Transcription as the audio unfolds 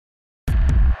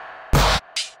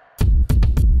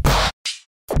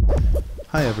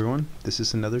Hi everyone, this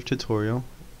is another tutorial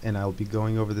and I'll be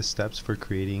going over the steps for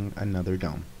creating another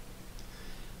dome.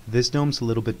 This dome's a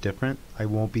little bit different. I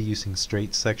won't be using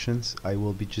straight sections. I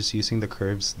will be just using the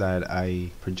curves that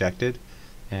I projected,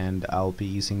 and I'll be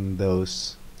using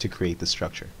those to create the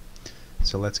structure.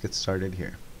 So let's get started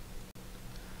here.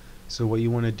 So what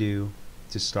you want to do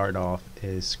to start off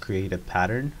is create a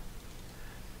pattern.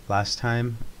 Last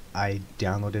time I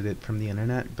downloaded it from the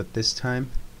internet, but this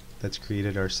time let's create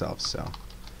it ourselves.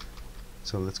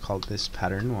 So let's call this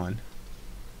pattern 1,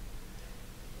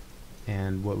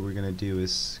 and what we're gonna do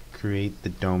is create the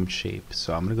dome shape.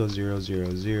 So I'm gonna go 0,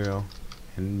 0, 0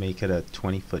 and make it a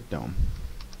 20-foot dome.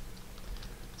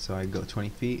 So I go 20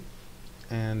 feet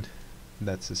and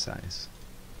that's the size.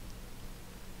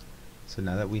 So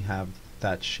now that we have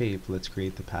that shape, let's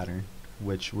create the pattern,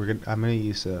 which I'm gonna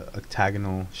use a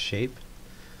octagonal shape.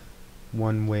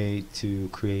 One way to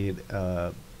create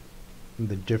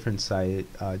the different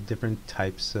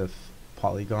types of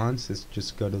polygons is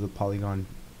just go to the polygon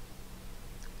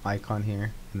icon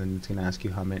here, and then it's going to ask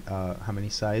you how many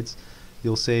sides.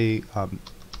 You'll say,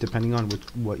 depending on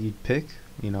what you'd pick,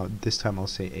 this time I'll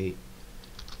say 8,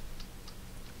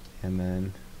 and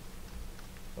then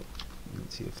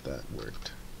let's see if that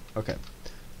worked. Okay,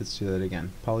 let's do that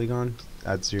again. Polygon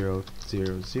at 0,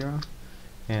 0, 0,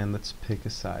 and let's pick a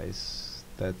size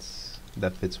that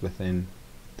fits within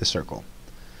the circle.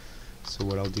 So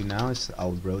what I'll do now is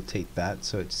I'll rotate that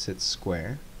so it sits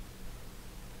square.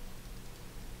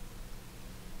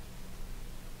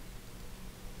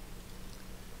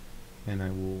 And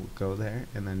I will go there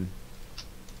and then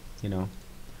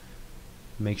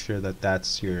make sure that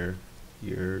that's your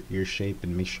shape,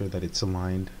 and make sure that it's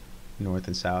aligned north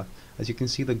and south. As you can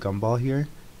see, the gumball here,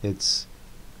 it's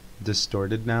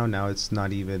distorted now it's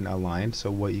not even aligned. So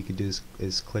what you could do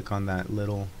is click on that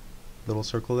little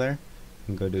circle there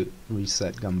and go to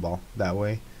reset gumball. That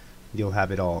way you'll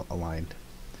have it all aligned.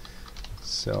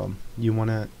 So you want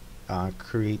to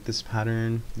create this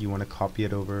pattern. You want to copy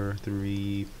it over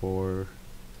 3, 4,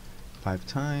 5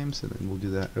 times, and then we'll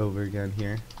do that over again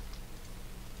here.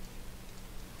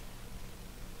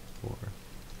 4,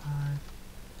 5,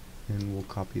 and we'll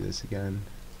copy this again.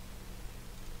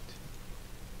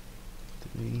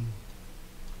 2, 3,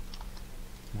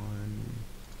 1,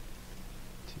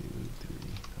 2, 3.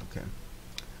 Okay.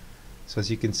 So as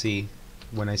you can see,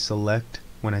 when I select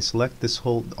this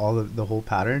the whole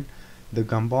pattern, the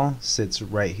gumball sits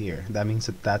right here. That means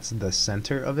that that's the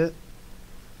center of it.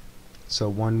 So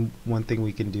one thing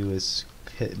we can do is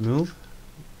hit move,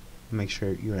 make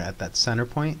sure you're at that center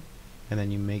point, and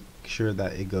then you make sure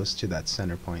that it goes to that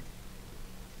center point.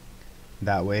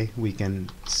 That way we can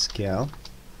scale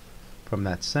from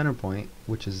that center point,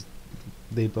 which is,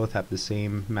 they both have the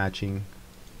same matching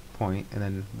point, and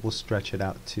then we'll stretch it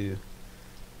out to,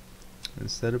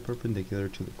 instead of perpendicular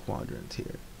to the quadrant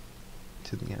here,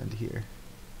 to the end here.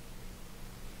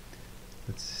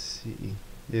 Let's see,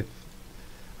 if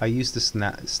I use the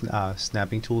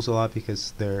snapping tools a lot,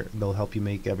 because they'll help you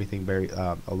make everything very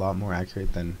a lot more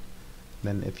accurate than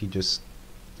if you just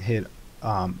hit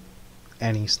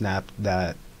any snap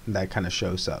that kind of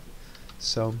shows up.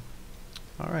 So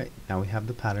alright, now we have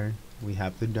the pattern, we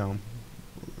have the dome.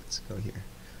 Let's go here,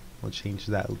 we'll change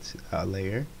that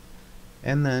layer,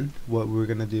 and then what we're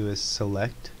going to do is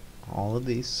select all of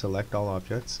these, select all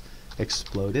objects,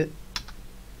 explode it,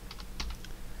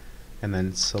 and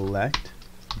then select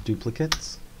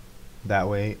duplicates. That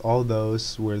way all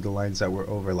those were the lines that were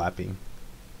overlapping.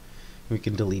 We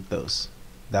can delete those.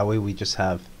 That way we just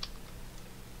have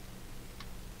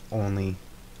only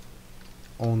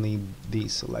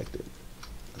these selected.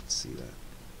 Let's see that.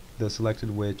 The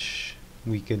selected, which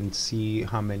we can see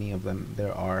how many of them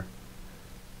there are.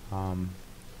 I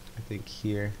think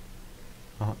here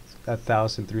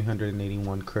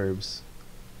 1,381 curves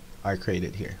are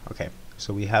created here. Okay,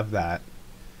 so we have that.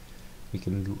 We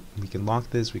can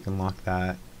lock this, we can lock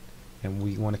that, and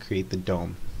we want to create the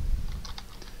dome.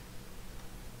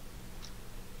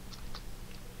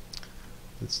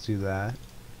 Let's do that.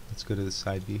 Let's go to the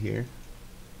side view here,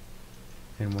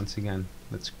 and once again,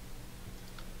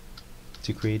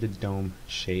 to create a dome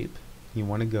shape, you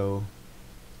want to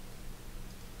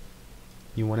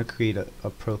create a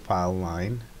profile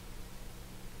line,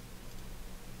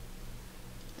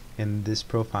 and this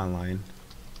profile line,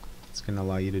 it's going to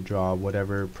allow you to draw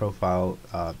whatever profile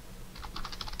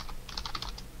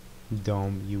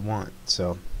dome you want.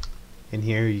 So in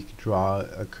here you could draw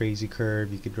a crazy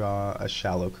curve, you could draw a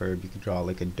shallow curve, you could draw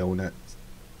like a donut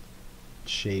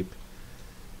shape.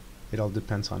 It all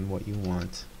depends on what you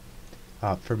want.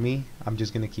 For me, I'm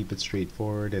just going to keep it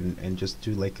straightforward and just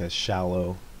do like a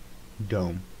shallow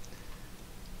dome.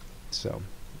 So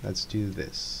let's do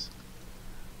this.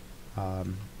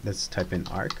 Let's type in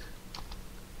arc,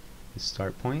 the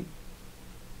start point,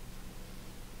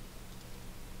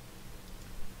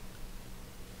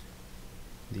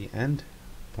 the end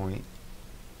point,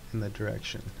 and the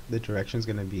direction. The direction is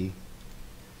going to be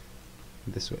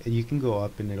this way. You can go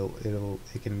up and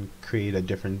it can create a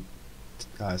different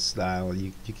style.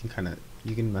 You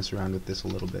can mess around with this a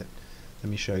little bit. Let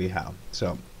me show you how.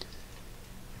 So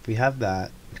if we have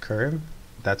that curve,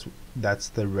 that's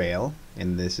the rail,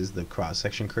 and this is the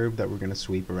cross-section curve that we're going to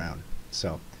sweep around.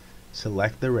 So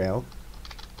select the rail,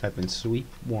 type in sweep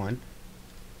 1,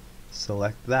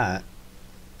 select that,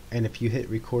 and if you hit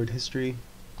record history,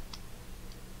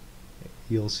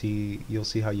 you'll see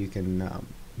how you can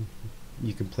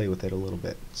play with it a little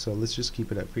bit. So let's just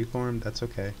keep it at freeform. That's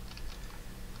okay.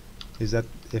 Is that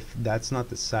if that's not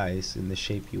the size and the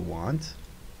shape you want,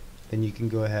 then you can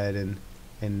go ahead and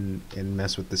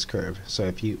mess with this curve. So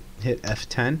if you hit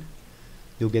F10,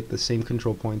 you'll get the same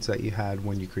control points that you had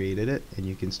when you created it, and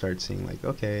you can start seeing like,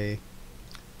 okay,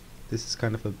 this is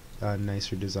kind of a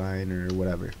nicer design or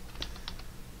whatever.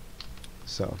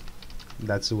 So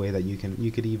that's the way that you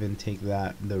could even take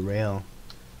the rail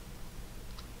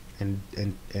and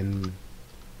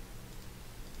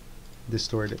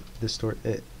distort it.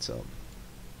 So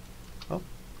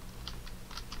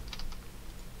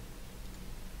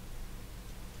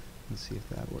let's see if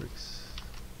that works.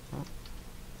 Oh.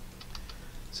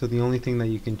 So the only thing that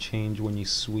you can change when you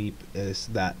sweep is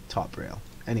that top rail.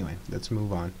 Anyway, let's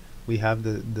move on. We have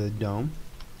the dome.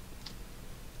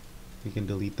 We can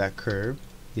delete that curve.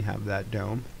 We have that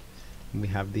dome, and we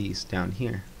have these down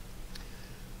here.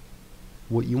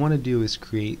 What you want to do is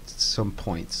create some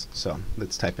points. So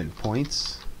let's type in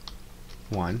points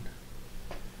 1,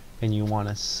 and you want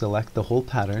to select the whole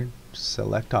pattern,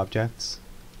 select objects,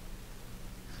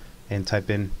 and type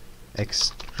in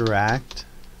extract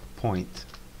point.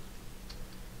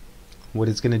 What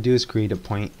it's going to do is create a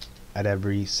point at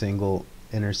every single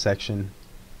intersection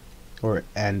or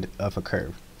end of a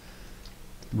curve.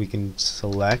 We can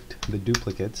select the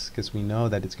duplicates because we know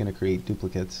that it's going to create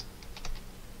duplicates,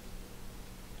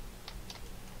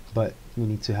 but we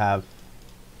need to have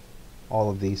all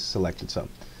of these selected. So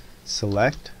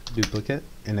select duplicate,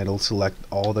 and it'll select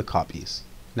all the copies.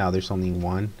 Now there's only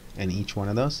one in each one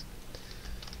of those,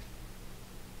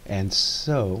 and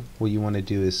so what you want to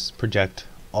do is project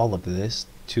all of this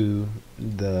to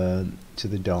the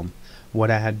dome. What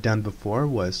I had done before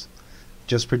was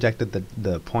just projected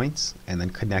the points and then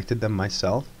connected them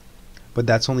myself, but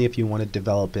that's only if you want to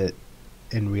develop it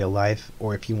in real life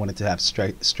or if you want it to have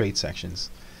straight sections.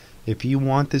 If you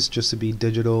want this just to be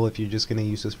digital, if you're just going to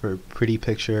use this for a pretty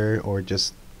picture or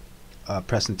just a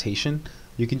presentation,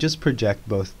 you can just project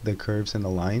both the curves and the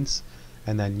lines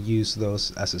and then use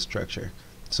those as a structure.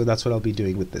 So that's what I'll be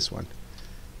doing with this one.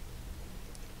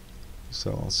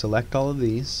 So I'll select all of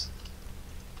these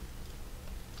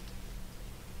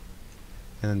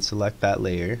and then select that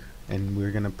layer, and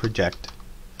we're going to project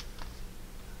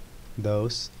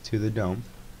those to the dome.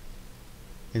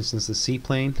 And since the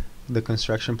C-plane, the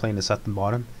construction plane, is at the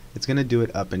bottom, it's going to do it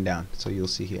up and down, so you'll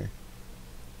see here.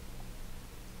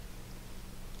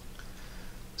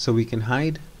 So we can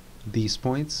hide these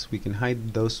points, we can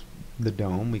hide the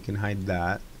dome, we can hide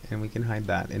that, and we can hide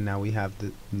that, and now we have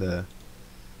the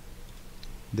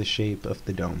shape of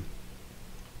the dome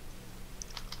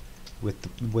with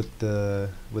the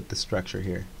structure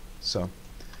here. So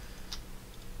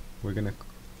we're gonna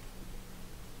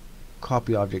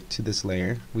copy object to this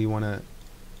layer. We want to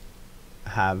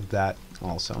have that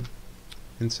also,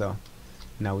 and so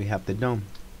now we have the dome.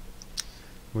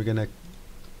 We're gonna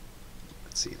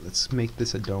let's make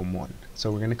this a dome 1.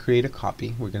 So we're gonna create a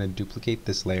copy. We're gonna duplicate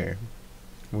this layer.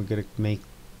 We're gonna make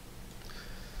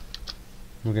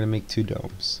 2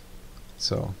 domes.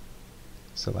 So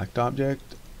select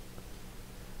object,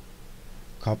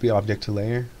 copy object to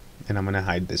layer, and I'm gonna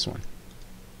hide this one.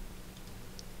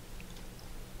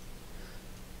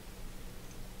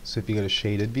 So if you go to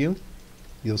shaded view,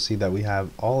 you'll see that we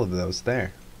have all of those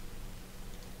there.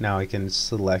 Now I can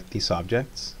select these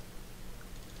objects,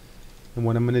 and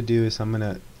what I'm going to do is I'm going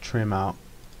to trim out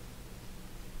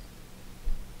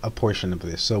a portion of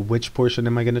this. So which portion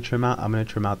am I going to trim out? I'm going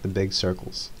to trim out the big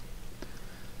circles.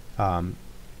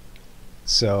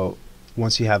 So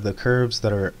once you have the curves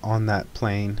that are on that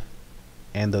plane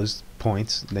and those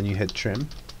points, then you hit trim,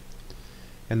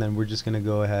 and then we're just going to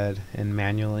go ahead and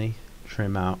manually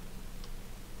trim out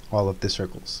all of the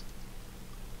circles.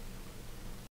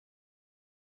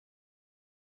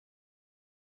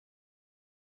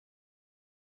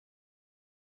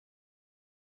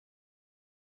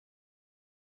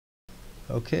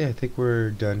 Okay, I think we're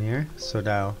done here. So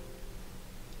now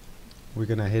we're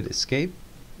gonna hit escape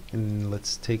and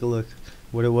let's take a look.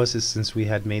 What it was is, since we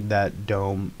had made that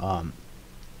dome a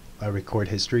record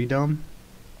history dome,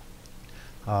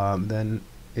 then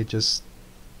it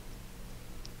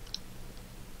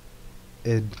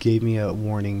gave me a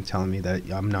warning telling me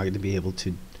that I'm not going to be able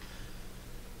to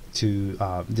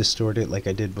distort it like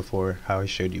I did before, how I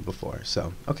showed you before.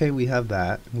 So okay, we have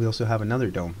that. We also have another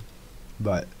dome,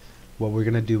 but what we're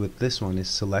going to do with this one is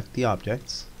select the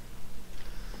objects.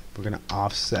 We're going to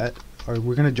offset, or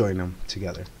we're going to join them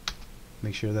together.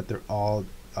 Make sure that they're all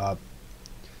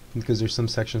because there's some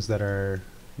sections that are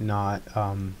not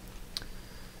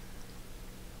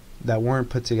that weren't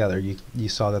put together. You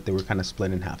saw that they were kind of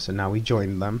split in half. So now we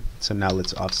joined them. So now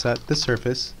let's offset the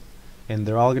surface, and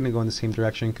they're all going to go in the same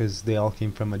direction because they all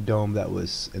came from a dome that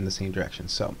was in the same direction.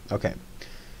 So okay,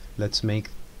 let's make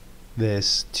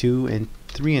this 2 and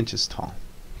 3 inches tall.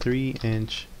 3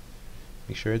 inch.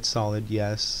 Make sure it's solid.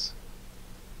 Yes.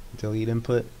 Delete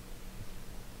input.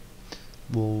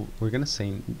 Well, we're gonna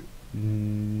say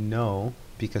no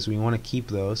because we want to keep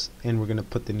those, and we're gonna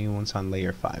put the new ones on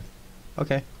layer 5.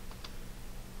 Okay.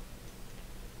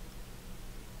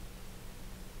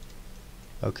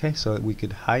 Okay, so we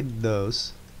could hide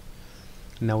those.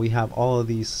 Now we have all of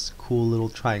these cool little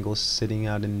triangles sitting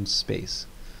out in space.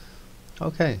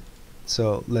 Okay,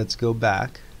 so let's go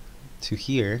back to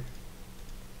here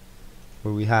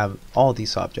where we have all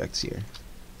these objects here.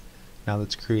 Now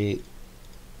let's create,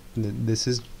 this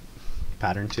is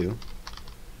pattern 2.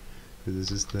 This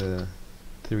is the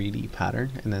 3D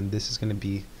pattern, and then this is going to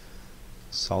be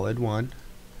solid 1.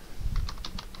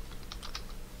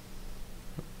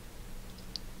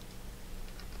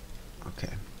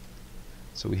 Okay,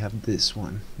 so we have this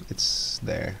one, it's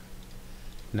there.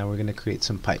 Now we're going to create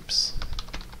some pipes.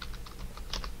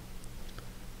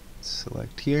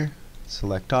 Select here,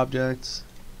 select objects.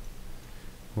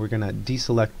 We're going to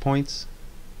deselect points.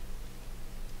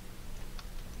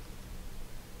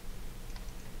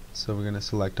 So we're going to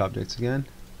select objects again.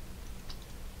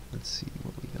 Let's see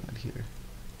what we got here.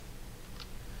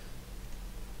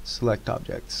 Select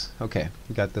objects. Okay,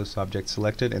 we got those objects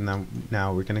selected, and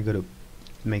now we're going to go to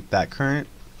make that current.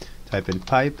 Type in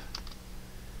pipe,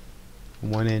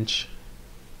 1 inch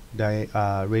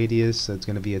radius, so it's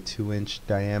going to be a 2 inch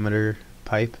diameter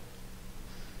pipe.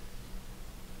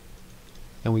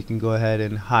 And we can go ahead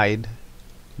and hide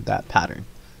that pattern.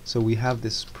 So we have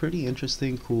this pretty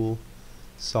interesting, cool,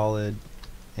 solid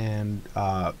and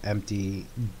empty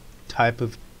type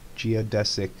of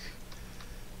geodesic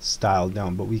style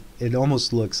dome, but it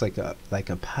almost looks like a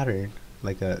pattern,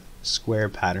 like a square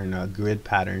pattern, a grid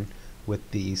pattern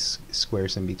with these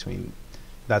squares in between.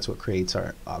 That's what creates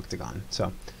our octagon. So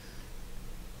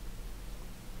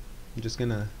I'm just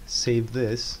gonna save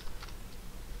this.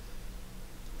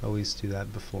 Always do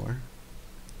that before.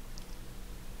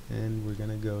 And we're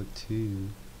gonna go to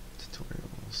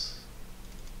tutorials.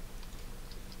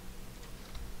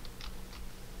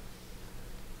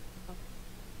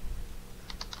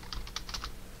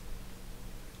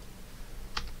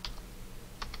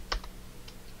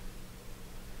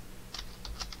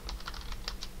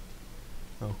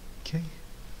 Okay.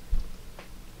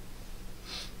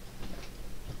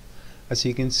 As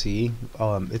you can see,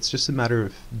 it's just a matter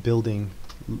of building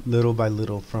little by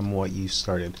little from what you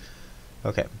started.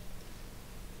 Okay.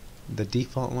 The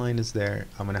default line is there.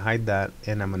 I'm going to hide that,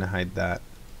 and I'm going to hide that.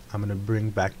 I'm going to bring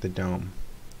back the dome.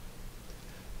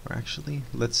 Or actually,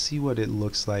 let's see what it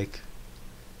looks like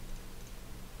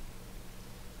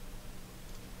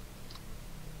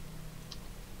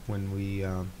when we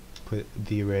put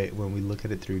V-Ray, when we look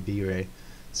at it through V-Ray.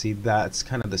 See, that's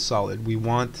kind of the solid. We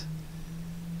want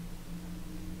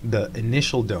the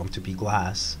initial dome to be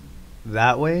glass.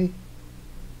 That way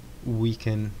we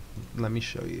can, let me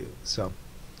show you. So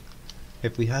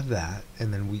if we have that,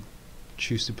 and then we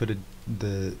choose to put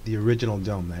the original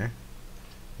dome there,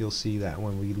 you'll see that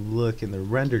when we look in the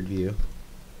rendered view,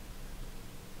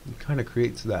 it kind of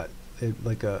creates that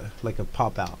like a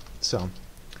pop out. So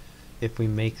if we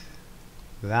make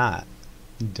that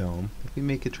dome, if we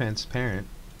make it transparent,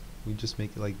 we just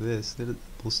make it like this, then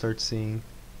we'll start seeing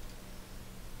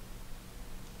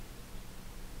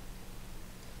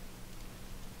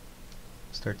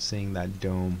that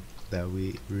dome that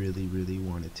we really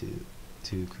wanted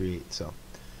to create. So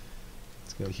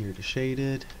let's go here to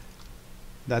shaded.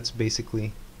 That's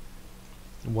basically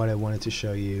what I wanted to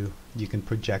show you. You can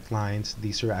project lines.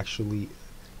 These are actually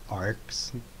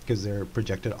arcs because they're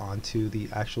projected onto the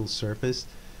actual surface.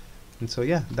 And so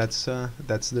yeah, that's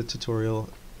the tutorial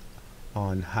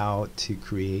on how to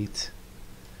create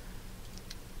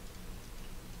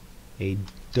a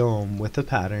dome with a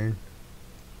pattern,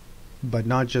 but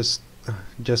not just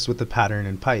with the pattern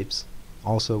and pipes,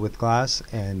 also with glass.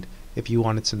 And if you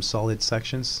wanted some solid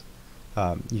sections,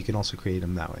 you can also create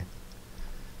them that way.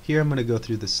 Here I'm going to go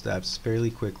through the steps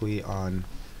fairly quickly on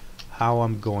how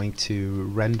I'm going to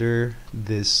render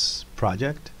this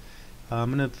project.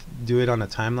 I'm going to do it on a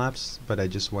time lapse, but I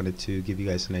just wanted to give you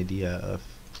guys an idea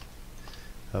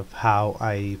of how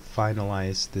I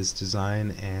finalized this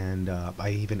design, and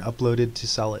I even uploaded to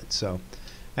sell it. So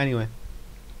anyway,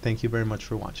 thank you very much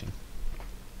for watching.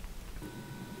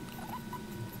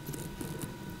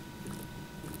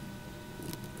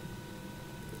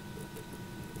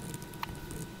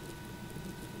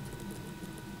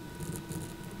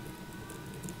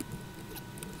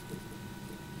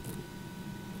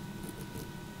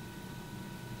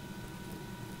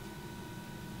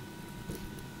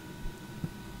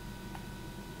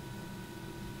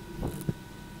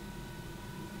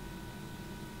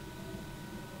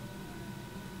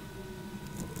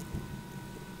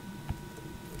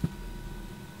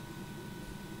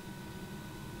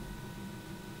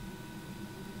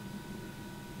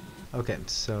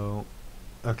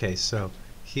 Okay, so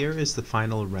here is the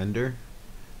final render.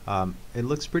 It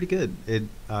looks pretty good.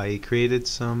 I created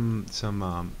some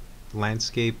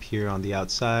landscape here on the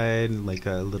outside, like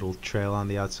a little trail on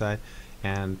the outside,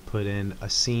 and put in a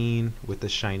scene with a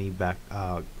shiny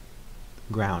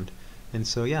ground. And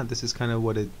so yeah, this is kind of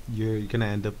what you're gonna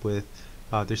end up with.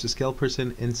 There's a scale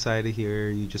person inside of here.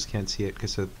 You just can't see it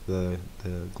because of the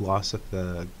gloss of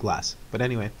the glass. But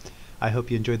anyway, I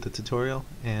hope you enjoyed the tutorial,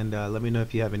 and let me know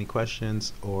if you have any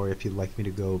questions, or if you'd like me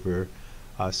to go over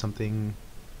something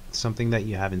that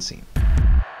you haven't seen.